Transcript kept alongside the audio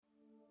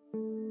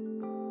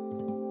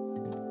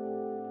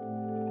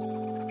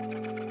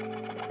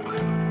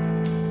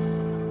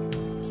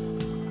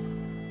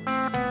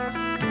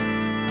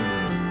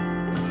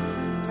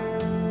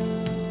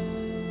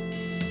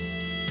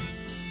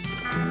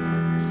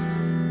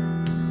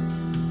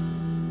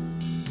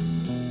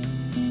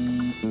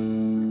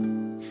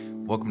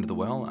Welcome to The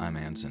Well. I'm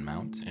Anson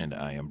Mount. And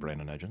I am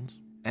Brandon Edgens.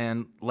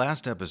 And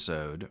last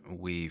episode,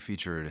 we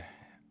featured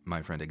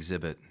my friend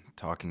Exhibit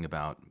talking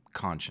about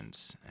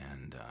conscience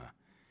and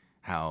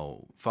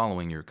how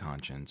following your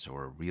conscience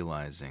or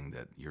realizing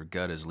that your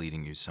gut is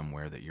leading you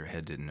somewhere that your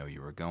head didn't know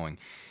you were going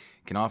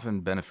can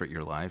often benefit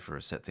your life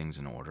or set things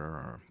in order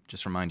or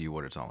just remind you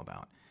what it's all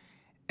about.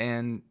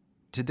 And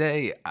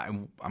today,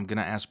 I'm going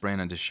to ask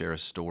Brandon to share a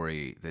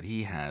story that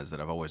he has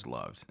that I've always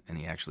loved, and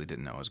he actually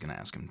didn't know I was going to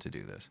ask him to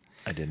do this.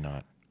 I did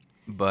not.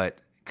 But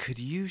could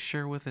you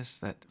share with us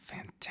that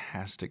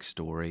fantastic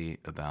story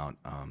about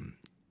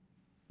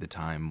the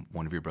time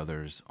one of your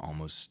brothers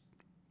almost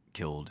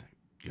killed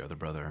your other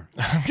brother?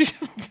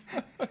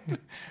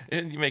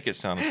 You make it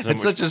sound so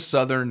It's such a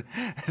southern.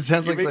 It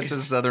sounds like such a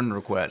southern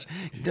request.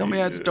 Tell me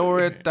that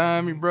story at the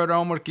time your brother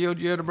almost killed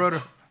your other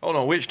brother. Hold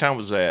on, which time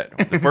was that?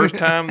 The first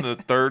time, the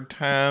third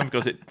time?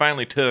 Because it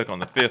finally took on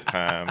the fifth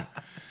time.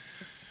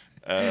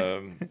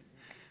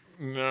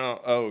 No.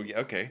 Oh, yeah,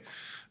 okay.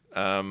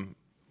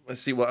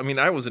 Let's see. Well, I mean,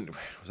 was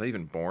I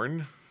even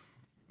born?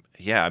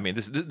 Yeah, I mean,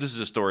 this is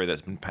a story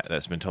that's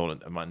been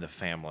told among the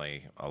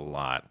family a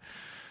lot,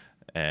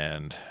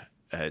 and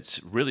it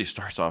really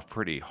starts off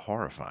pretty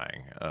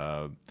horrifying.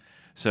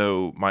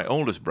 So my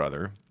oldest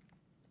brother,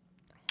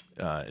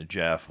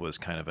 Jeff, was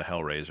kind of a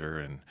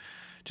hellraiser and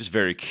just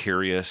very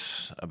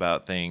curious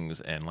about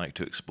things and liked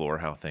to explore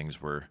how things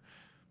were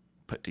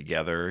put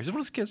together. He's one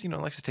of those kids,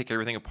 likes to take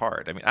everything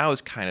apart. I mean, I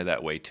was kind of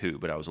that way too,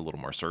 but I was a little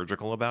more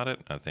surgical about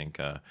it. I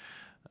think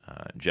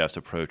Jeff's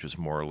approach was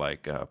more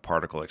like a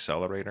particle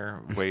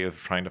accelerator way of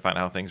trying to find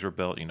out how things were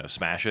built.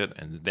 Smash it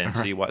and then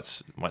see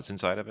what's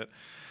inside of it.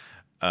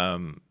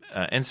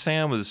 And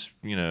Sam was,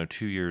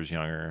 2 years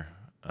younger.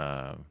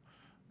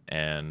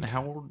 And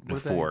how old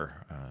were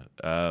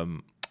they?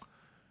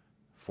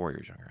 4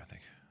 years younger, I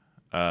think.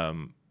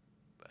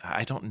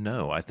 I don't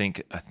know. I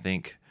think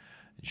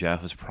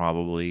Jeff was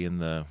probably in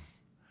the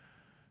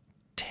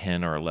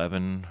 10 or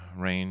 11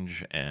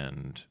 range,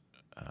 and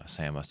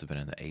Sam must have been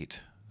in the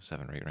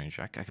 7 or 8 range.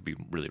 I could be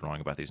really wrong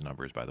about these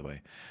numbers, by the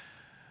way.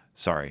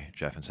 Sorry,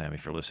 Jeff and Sam,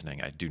 if you're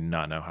listening. I do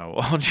not know how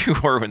old you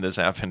were when this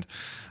happened.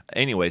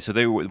 Anyway, so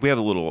we have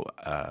a little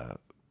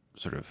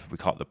we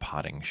call it the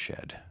potting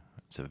shed.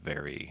 It's a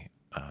very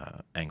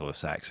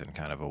Anglo-Saxon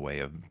kind of a way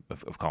of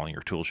calling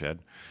your tool shed.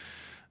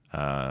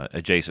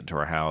 Adjacent to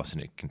our house,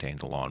 and it contains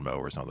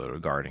lawnmowers and other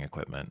gardening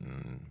equipment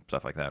and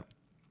stuff like that.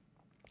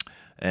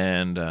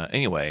 And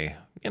anyway,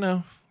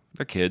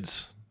 they're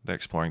kids. They're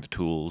exploring the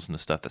tools and the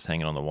stuff that's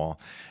hanging on the wall.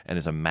 And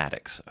there's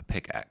a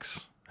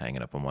pickaxe,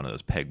 hanging up on one of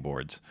those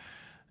pegboards.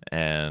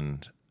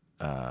 And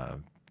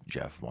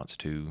Jeff wants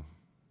to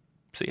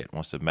see it,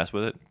 wants to mess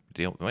with it,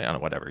 I don't know,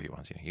 whatever he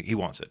wants. He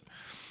wants it.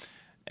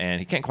 And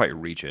he can't quite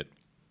reach it.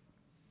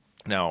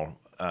 Now,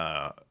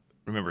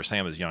 remember,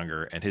 Sam was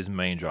younger, and his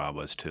main job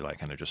was to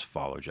kind of just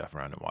follow Jeff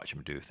around and watch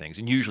him do things,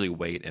 and usually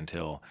wait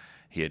until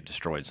he had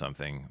destroyed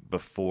something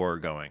before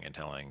going and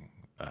telling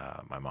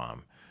my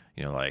mom.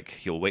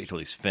 He'll wait till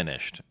he's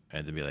finished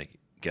and then be like,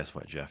 "Guess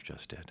what Jeff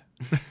just did?"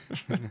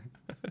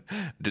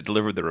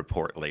 Deliver the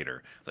report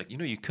later. It's like,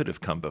 you could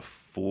have come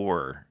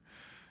before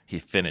he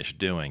finished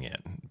doing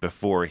it,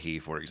 before he,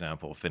 for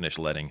example, finished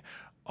letting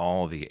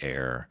all the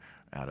air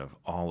out of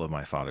all of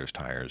my father's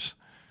tires.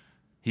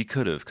 He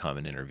could have come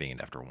and intervened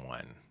after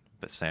one,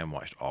 but Sam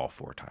watched all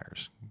 4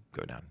 tires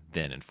go down,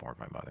 then informed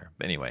my mother.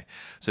 But anyway,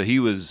 so he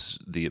was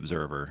the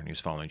observer, and he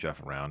was following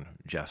Jeff around.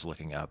 Jeff's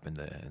looking up in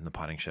the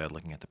potting shed,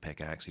 looking at the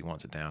pickaxe. He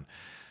wants it down,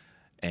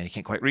 and he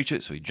can't quite reach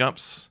it, so he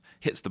jumps,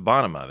 hits the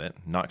bottom of it,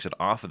 knocks it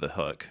off of the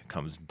hook,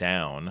 comes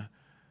down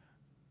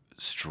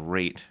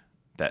straight,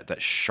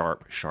 that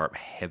sharp,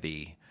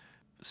 heavy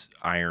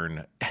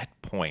iron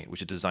point,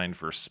 which is designed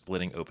for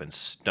splitting open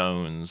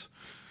stones,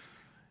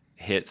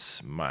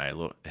 hits my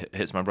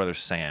brother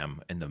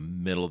Sam in the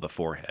middle of the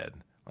forehead,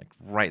 like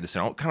right in the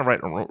center, kind of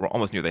right,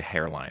 almost near the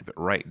hairline, but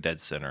right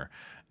dead center,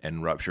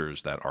 and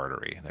ruptures that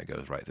artery that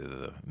goes right through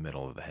the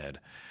middle of the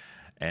head,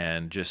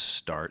 and just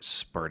starts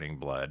spurting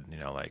blood.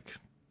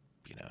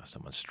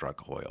 Someone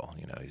struck oil.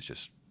 He's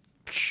just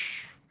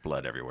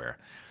blood everywhere,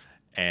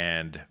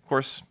 and of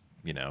course,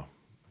 now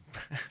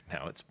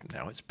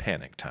it's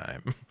panic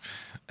time,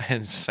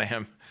 and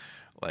Sam,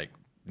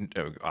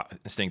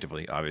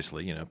 instinctively,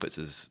 obviously, puts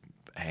his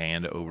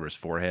hand over his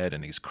forehead,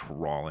 and he's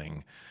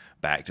crawling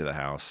back to the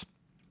house.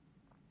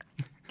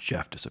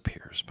 Jeff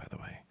disappears, by the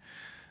way.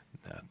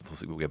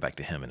 We'll get back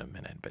to him in a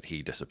minute, but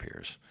he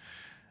disappears.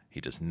 He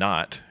does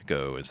not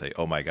go and say,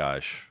 "Oh my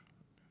gosh,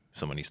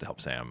 someone needs to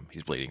help Sam.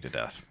 He's bleeding to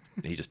death."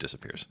 He just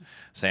disappears.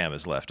 Sam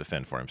is left to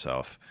fend for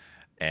himself.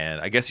 And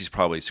I guess he's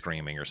probably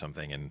screaming or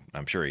something, and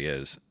I'm sure he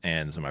is.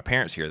 And so my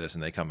parents hear this,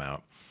 and they come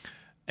out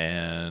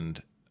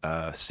and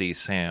see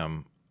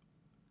Sam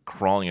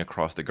crawling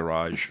across the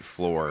garage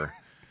floor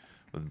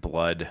with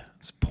blood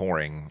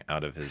pouring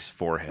out of his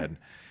forehead.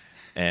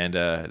 And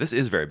this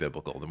is very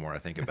biblical, the more I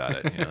think about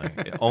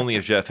it. Only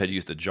if Jeff had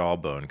used a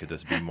jawbone could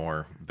this be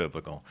more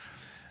biblical.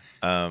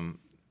 And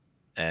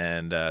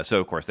And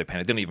so, of course, they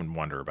panic. They don't even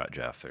wonder about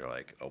Jeff. They're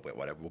like, "Oh, wait,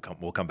 whatever.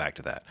 We'll come back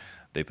to that."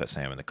 They put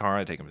Sam in the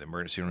car, take him to the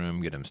emergency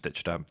room, get him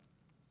stitched up.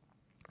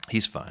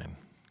 He's fine.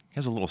 He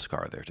has a little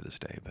scar there to this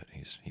day, but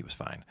he was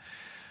fine.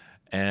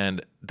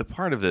 And the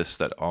part of this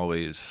that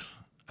always,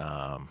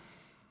 I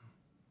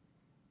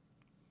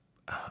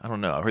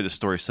don't know. I've heard this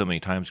story so many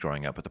times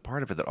growing up, but the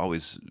part of it that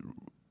always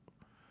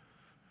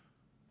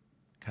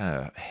kind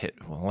of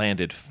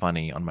landed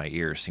funny on my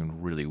ear,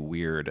 seemed really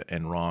weird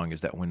and wrong,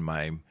 is that when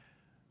my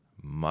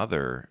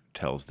mother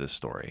tells this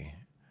story,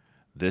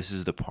 this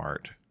is the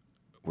part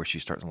where she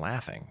starts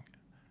laughing.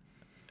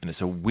 And it's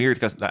so weird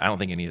because I don't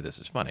think any of this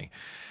is funny.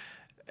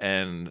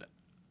 And,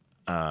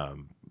 but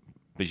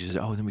she says,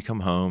 "Oh, then we come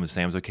home and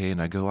Sam's okay."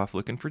 And I go off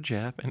looking for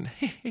Jeff, and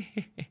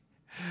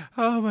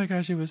oh my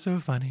gosh, it was so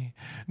funny.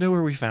 Know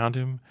where we found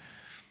him?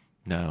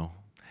 No.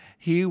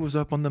 He was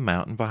up on the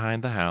mountain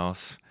behind the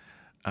house.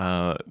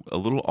 A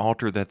little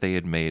altar that they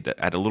had made,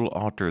 at a little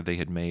altar they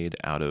had made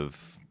out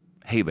of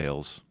hay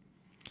bales,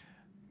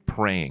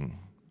 praying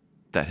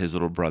that his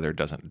little brother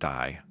doesn't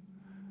die.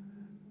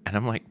 And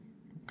I'm like,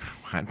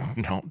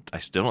 I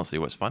still don't see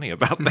what's funny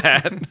about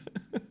that.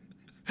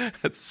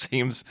 It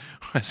seems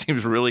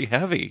really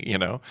heavy,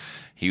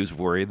 He was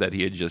worried that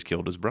he had just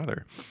killed his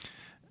brother.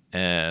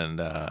 And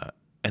then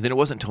it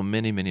wasn't until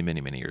many, many,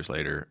 many, many years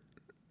later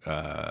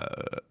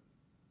that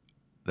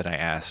I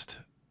asked,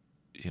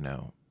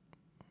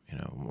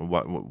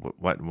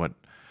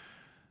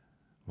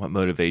 what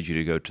motivated you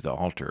to go to the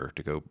altar,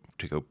 to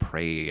go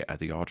pray at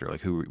the altar?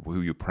 Like, who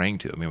are you praying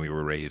to? I mean, we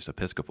were raised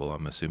Episcopal.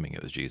 I'm assuming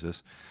it was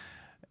Jesus.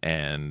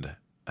 And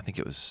I think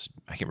I can't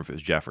remember if it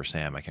was Jeff or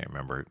Sam. I can't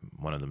remember.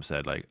 One of them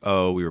said, like,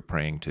 "Oh, we were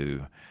praying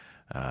to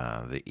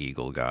the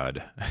eagle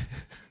god." I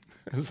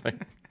was like,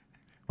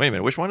 wait a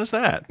minute, which one is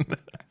that?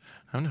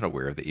 I'm not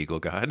aware of the eagle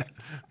god.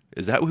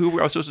 Is that who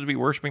I was supposed to be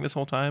worshiping this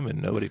whole time?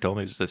 And nobody told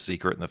me. It's just a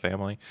secret in the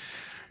family.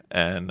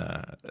 And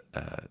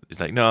it's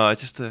like, no,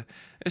 it's just a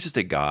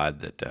god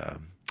that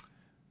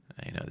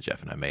that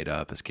Jeff and I made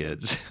up as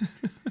kids,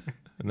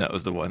 and that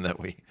was the one that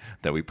we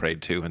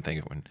prayed to when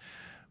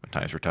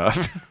times were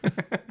tough.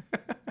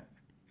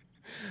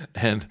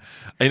 And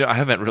I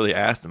haven't really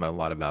asked him a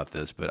lot about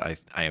this, but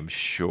I am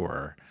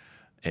sure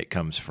it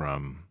comes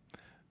from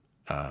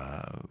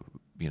back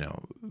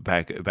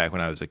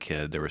when I was a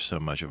kid. There was so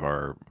much of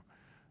our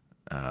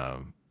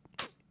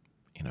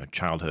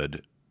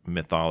childhood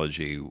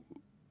mythology.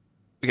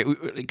 Okay,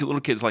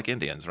 little kids like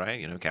Indians,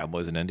 right?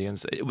 Cowboys and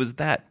Indians. It was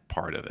that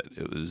part of it.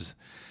 It was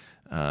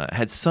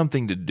had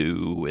something to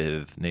do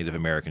with Native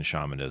American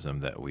shamanism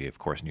that we, of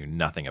course, knew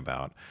nothing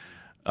about.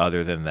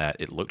 Other than that,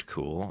 it looked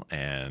cool,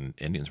 and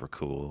Indians were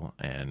cool,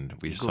 and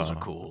Eagles are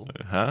cool.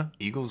 Huh?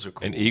 Eagles are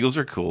cool. And eagles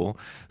are cool.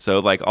 So,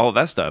 like, all of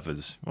that stuff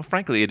is, well,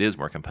 frankly, it is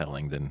more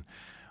compelling than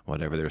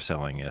whatever they're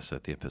selling us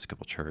at the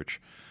Episcopal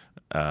Church.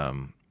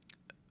 There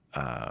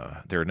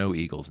are no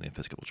eagles in the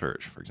Episcopal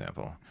Church, for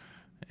example,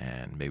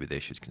 and maybe they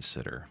should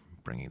consider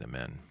bringing them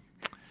in.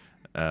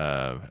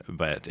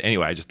 But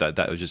anyway, I just thought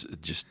that was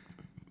just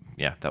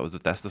yeah,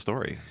 that's the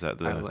story. Is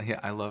that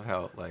I love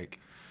how, like,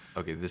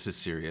 okay, this is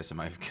serious. I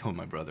might have killed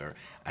my brother.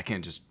 I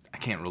can't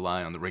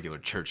rely on the regular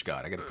church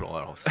God. I got to put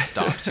all the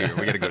stops here.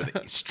 We got to go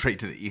straight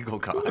to the eagle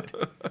God.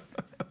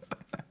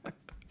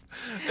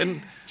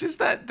 And just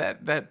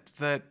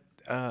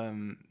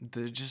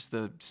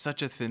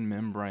such a thin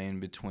membrane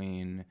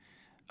between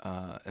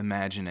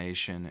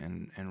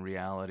imagination and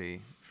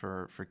reality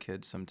for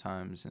kids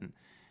sometimes, and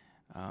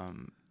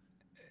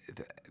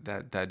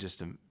that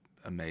just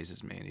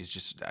amazes me. And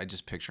I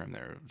just picture him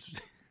there,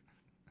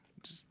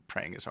 just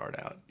praying his heart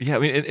out. Yeah, I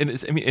mean, and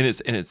it's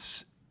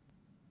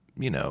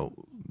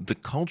the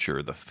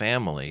culture, the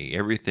family,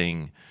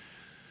 everything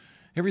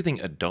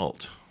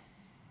adult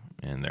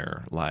in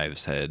their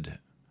lives had,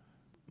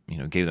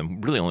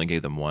 only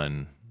gave them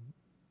one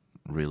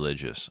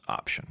religious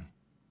option,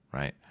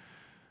 right?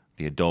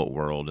 The adult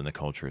world and the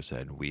culture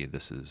said, we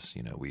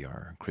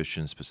are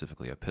Christians,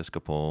 specifically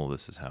Episcopal.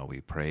 This is how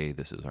we pray.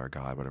 This is our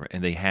God, whatever.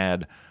 And they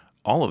had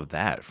all of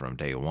that from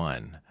day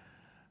one,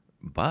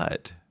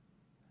 but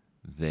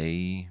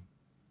they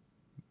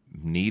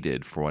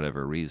needed, for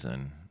whatever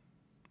reason,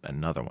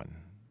 another one.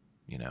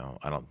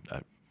 I'm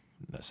not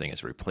saying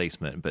it's a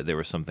replacement, but there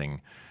was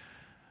something.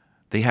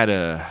 They had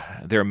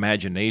their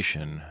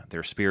imagination,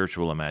 their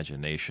spiritual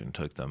imagination,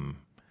 took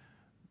them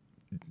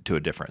to a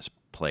different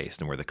place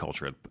than where the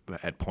culture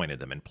had pointed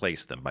them and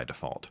placed them by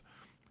default.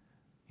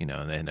 And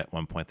then at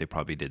one point they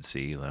probably did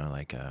see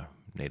like a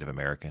Native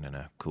American in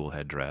a cool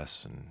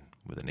headdress and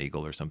with an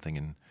eagle or something,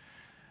 and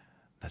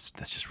that's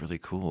just really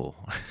cool.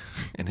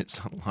 And it's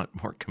a lot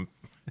more.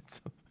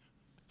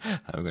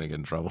 I'm going to get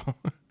in trouble.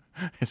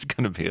 It's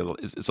going to be.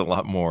 It's a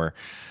lot more.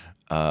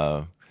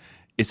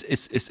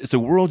 It's a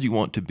world you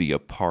want to be a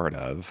part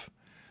of.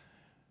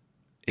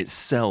 It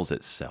sells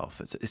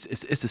itself.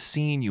 It's a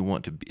scene you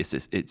want to be. It's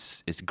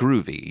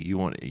groovy.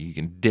 You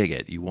can dig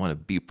it. You want to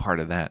be part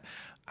of that.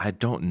 I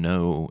don't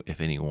know if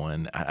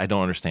anyone. I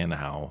don't understand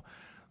how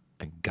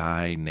a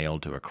guy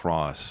nailed to a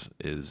cross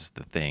is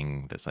the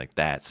thing that's like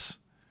that's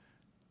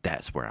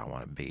that's where I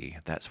want to be.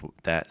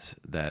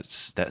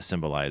 That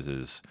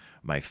symbolizes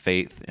my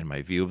faith and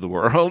my view of the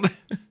world.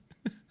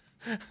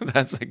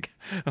 That's like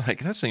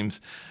that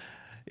seems.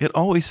 It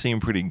always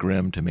seemed pretty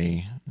grim to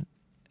me,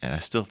 and I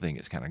still think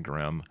it's kind of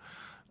grim.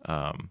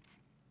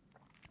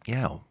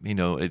 Yeah,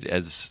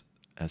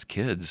 as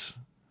kids,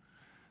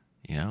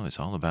 it's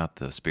all about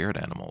the spirit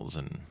animals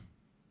and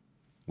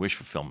wish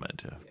fulfillment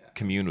to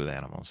commune with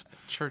animals.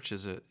 Church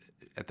is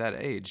at that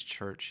age.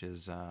 Church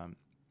is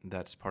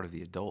that's part of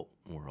the adult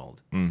world.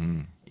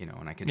 Mm-hmm.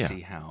 And I could see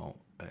how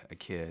a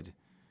kid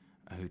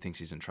who thinks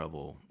he's in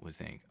trouble would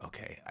think,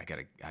 okay, I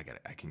can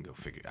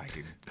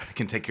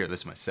take care of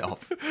this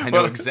myself. I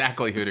know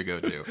exactly who to go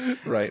to.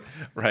 Right.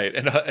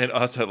 And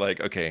also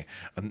like, okay,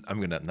 I'm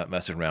going to not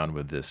mess around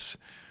with this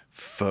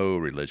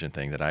faux religion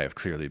thing that I have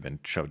clearly been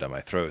shoved down my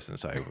throat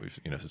since I was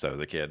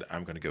a kid.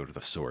 I'm going to go to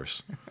the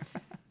source.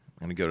 I'm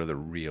going to go to the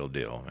real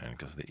deal, man,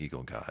 because the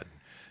eagle god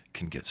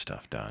can get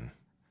stuff done.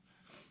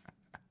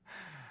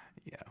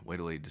 Yeah, wait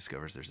till he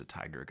discovers there's a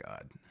tiger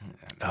god.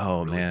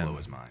 Oh, really man. Blow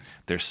his mind.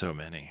 There's so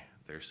many.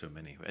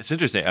 It's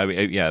interesting.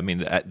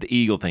 The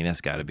eagle thing, that's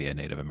got to be a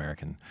Native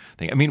American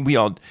thing. I mean,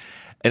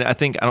 and I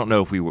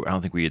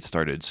don't think we had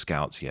started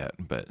Scouts yet,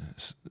 but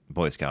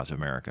Boy Scouts of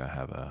America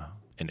have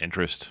an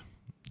interest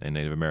in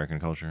Native American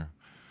culture.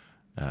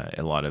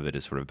 A lot of it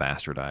is sort of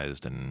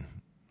bastardized and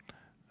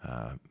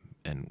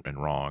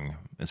wrong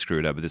and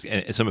screwed up. But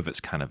and some of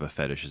it's kind of a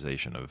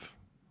fetishization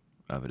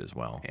of it as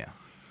well. Yeah.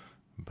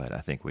 But I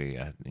think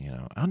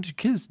do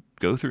kids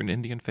go through an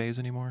Indian phase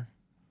anymore?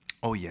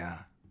 Oh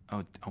yeah.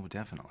 Oh,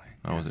 definitely.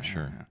 I wasn't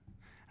sure.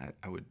 Yeah.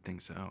 I would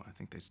think so. I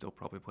think they still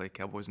probably play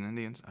Cowboys and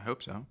Indians. I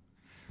hope so.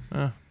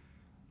 I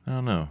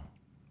don't know.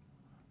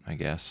 I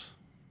guess.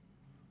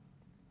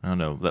 I don't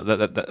know.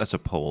 That's a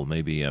poll.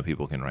 Maybe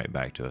people can write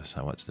back to us.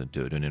 Let's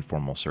do an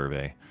informal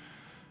survey.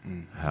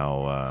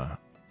 How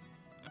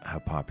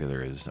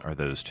popular are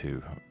those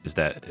two? Is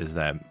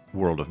that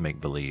world of make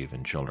believe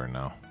in children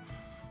now?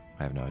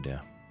 I have no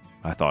idea.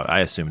 I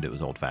assumed it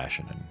was old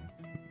fashioned, and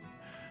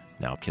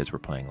now kids were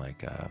playing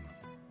like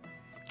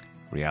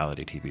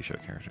reality TV show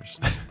characters.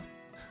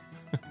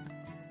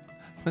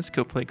 Let's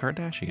go play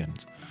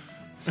Kardashians.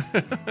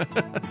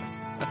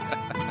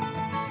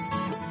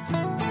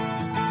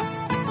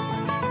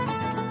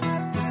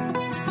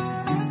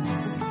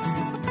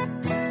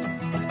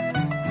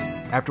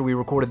 After we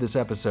recorded this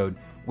episode,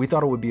 we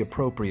thought it would be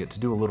appropriate to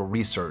do a little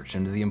research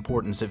into the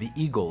importance of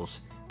eagles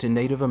to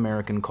Native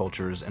American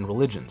cultures and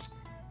religions.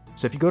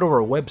 So if you go to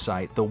our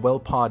website,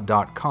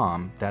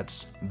 thewellpod.com,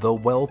 that's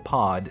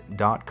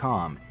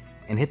thewellpod.com,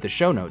 and hit the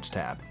show notes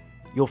tab,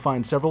 you'll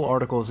find several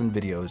articles and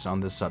videos on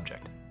this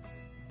subject.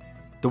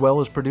 The Well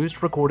is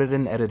produced, recorded,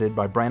 and edited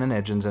by Brandon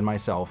Edgens and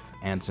myself,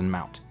 Anson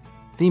Mount.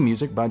 Theme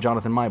music by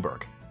Jonathan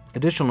Myberg.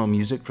 Additional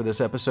music for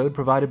this episode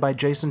provided by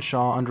Jason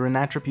Shaw under an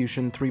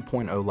Attribution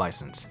 3.0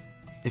 license.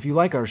 If you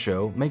like our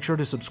show, make sure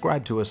to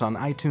subscribe to us on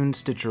iTunes,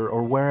 Stitcher,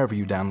 or wherever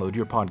you download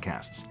your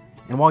podcasts.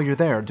 And while you're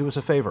there, do us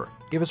a favor,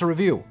 give us a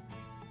review.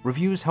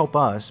 Reviews help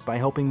us by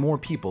helping more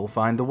people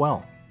find The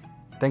Well.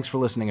 Thanks for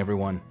listening,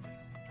 everyone.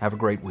 Have a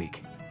great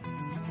week.